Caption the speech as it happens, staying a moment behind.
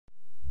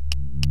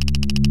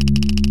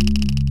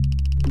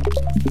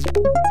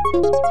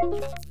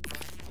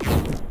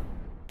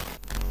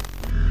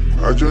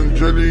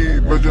حجنجلي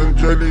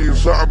بجنجلي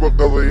صعبة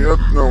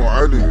قضيتنا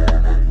وعلي،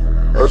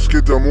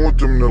 اسكت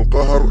اموت من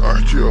القهر،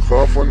 احكي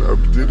اخافا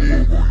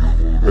ابتلي.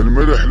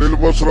 الملح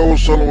للبصرة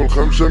وصل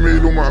وال5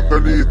 ميل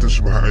ومعقلي،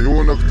 تسبح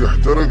عيونك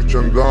تحترق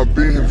جنذاب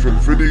بيه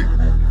الفلفلي.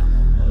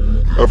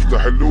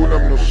 افتح اللولة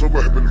من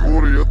الصبح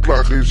بالبوري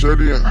يطلع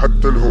خيسلي،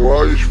 حتى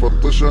الهوايش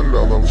فطسن لا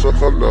ظل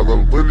صخل لا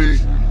ظل طلي.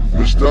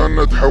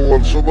 بستاننا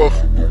تحول صبخ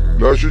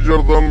لا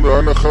شجر ظل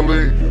لا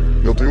نخلي،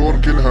 الطيور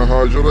كلها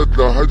هاجرت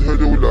لا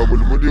هدهد ولا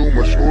بلبلي،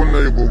 ومسؤولنا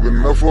يبوق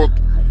النفط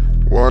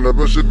وانا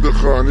بس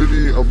الدخان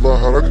لي.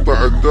 الظاهر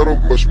اقطع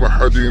الدرب بس ما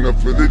حد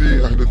ينفذ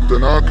لي، اهل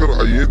التناكر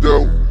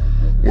عيدوا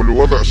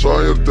والوضع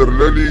صاير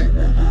ترللي.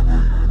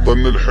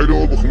 طن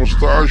الحلو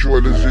ب15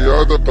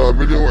 وللزيادة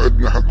قابلي،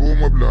 وعدنا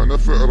حكومة بلا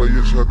نفع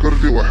رئيسها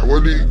كردي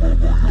وحولي،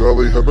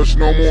 قاضيها بس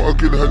نوم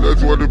واكلها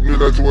الاثول ابن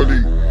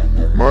الاثولي.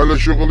 ما له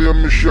شغل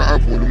يم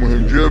الشعب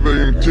والمهم جيبه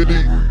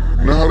يمتلي،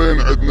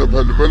 نهرين عدنا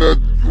بهالبلد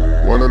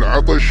وانا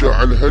العطش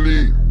شاعل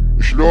هلي.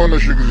 شلون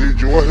اشق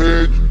زيج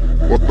وهج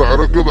واطلع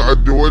ركض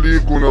عالدولي،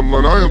 يكون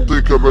الله لا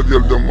ينطيك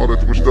بديل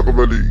دمرت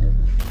مستقبلي.